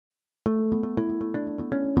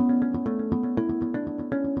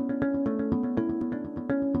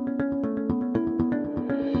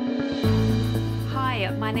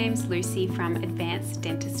name's Lucy from Advanced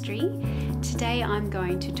Dentistry. Today I'm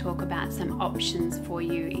going to talk about some options for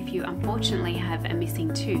you if you unfortunately have a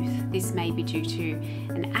missing tooth. This may be due to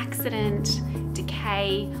an accident,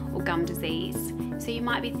 decay, or gum disease. So you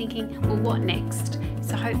might be thinking, well, what next?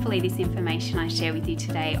 So hopefully this information I share with you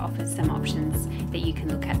today offers some options that you can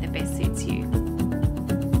look at that best suits you.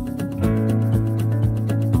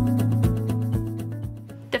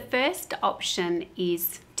 The first option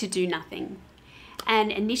is to do nothing.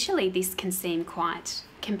 And initially this can seem quite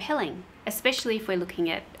compelling, especially if we're looking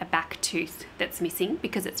at a back tooth that's missing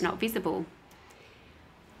because it's not visible.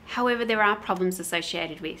 However, there are problems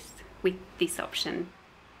associated with this option.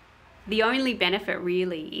 The only benefit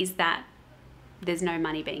really is that there's no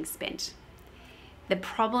money being spent. The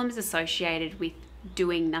problems associated with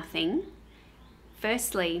doing nothing,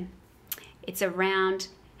 firstly, it's around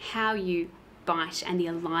how you bite and the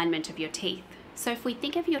alignment of your teeth. So if we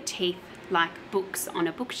think of your teeth like books on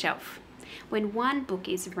a bookshelf, when one book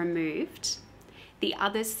is removed, the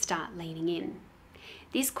others start leaning in.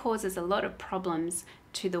 This causes a lot of problems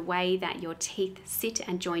to the way that your teeth sit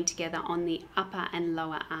and join together on the upper and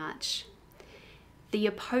lower arch. The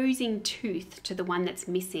opposing tooth to the one that's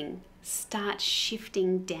missing starts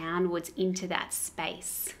shifting downwards into that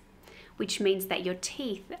space, which means that your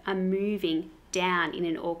teeth are moving down in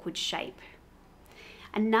an awkward shape.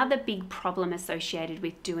 Another big problem associated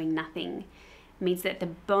with doing nothing means that the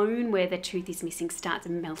bone where the tooth is missing starts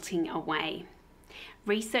melting away.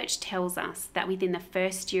 Research tells us that within the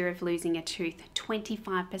first year of losing a tooth,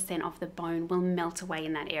 25% of the bone will melt away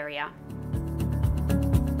in that area.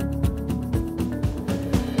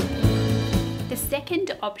 The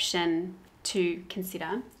second option to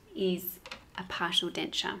consider is a partial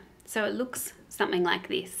denture. So it looks something like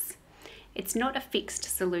this. It's not a fixed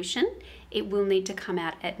solution. It will need to come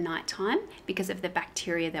out at night time because of the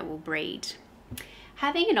bacteria that will breed.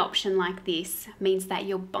 Having an option like this means that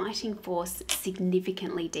your biting force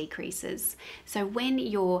significantly decreases. So when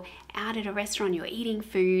you're out at a restaurant, you're eating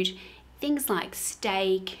food, things like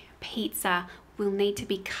steak, pizza will need to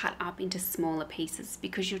be cut up into smaller pieces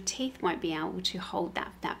because your teeth won't be able to hold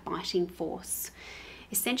that biting force,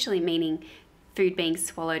 essentially meaning food being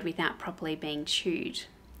swallowed without properly being chewed.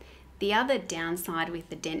 The other downside with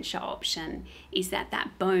the denture option is that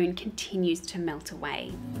that bone continues to melt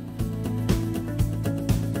away.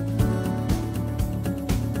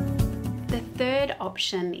 The third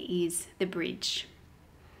option is the bridge.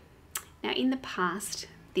 Now, in the past,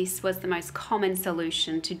 this was the most common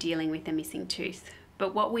solution to dealing with a missing tooth,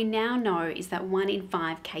 but what we now know is that 1 in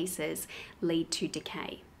 5 cases lead to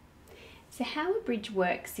decay. So how a bridge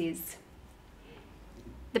works is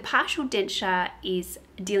the partial denture is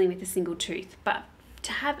dealing with a single tooth, but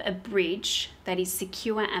to have a bridge that is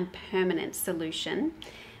secure and permanent solution,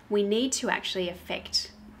 we need to actually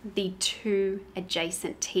affect the 2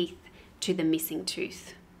 adjacent teeth to the missing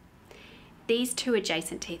tooth. These 2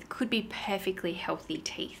 adjacent teeth could be perfectly healthy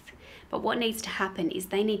teeth, but what needs to happen is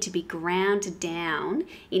they need to be ground down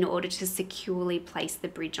in order to securely place the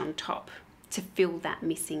bridge on top to fill that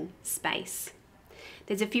missing space.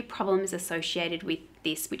 There's a few problems associated with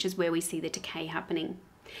this, which is where we see the decay happening.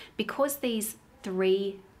 Because these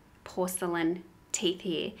 3 porcelain teeth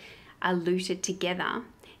here are luted together,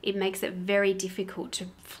 it makes it very difficult to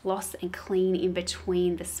floss and clean in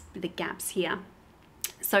between the gaps here.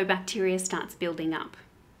 So bacteria starts building up.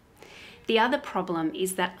 The other problem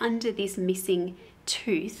is that under this missing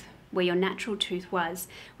tooth, where your natural tooth was,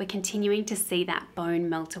 we're continuing to see that bone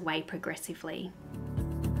melt away progressively.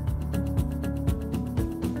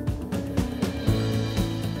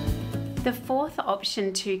 The fourth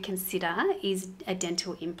option to consider is a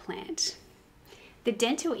dental implant. The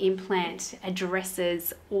dental implant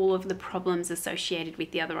addresses all of the problems associated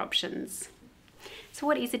with the other options. So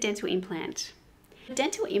what is a dental implant? A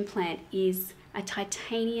dental implant is a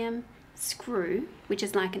titanium screw, which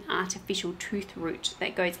is like an artificial tooth root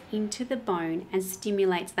that goes into the bone and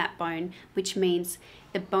stimulates that bone, which means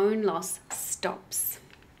the bone loss stops.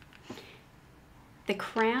 The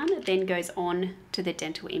crown then goes on to the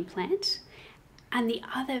dental implant. And the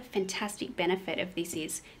other fantastic benefit of this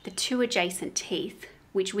is the 2 adjacent teeth,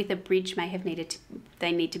 which with a bridge may have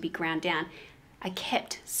they need to be ground down, are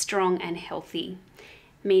kept strong and healthy,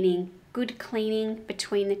 meaning good cleaning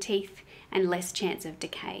between the teeth and less chance of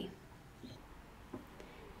decay.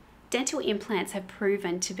 Dental implants have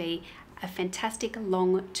proven to be a fantastic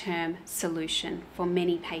long-term solution for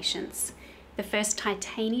many patients. The first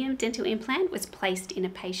titanium dental implant was placed in a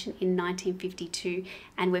patient in 1952,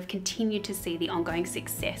 and we've continued to see the ongoing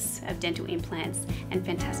success of dental implants and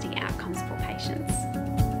fantastic outcomes for patients.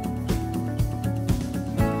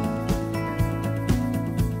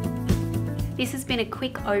 This has been a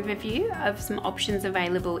quick overview of some options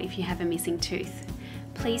available if you have a missing tooth.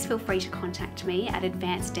 Please feel free to contact me at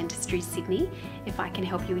Advanced Dentistry Sydney if I can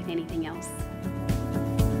help you with anything else.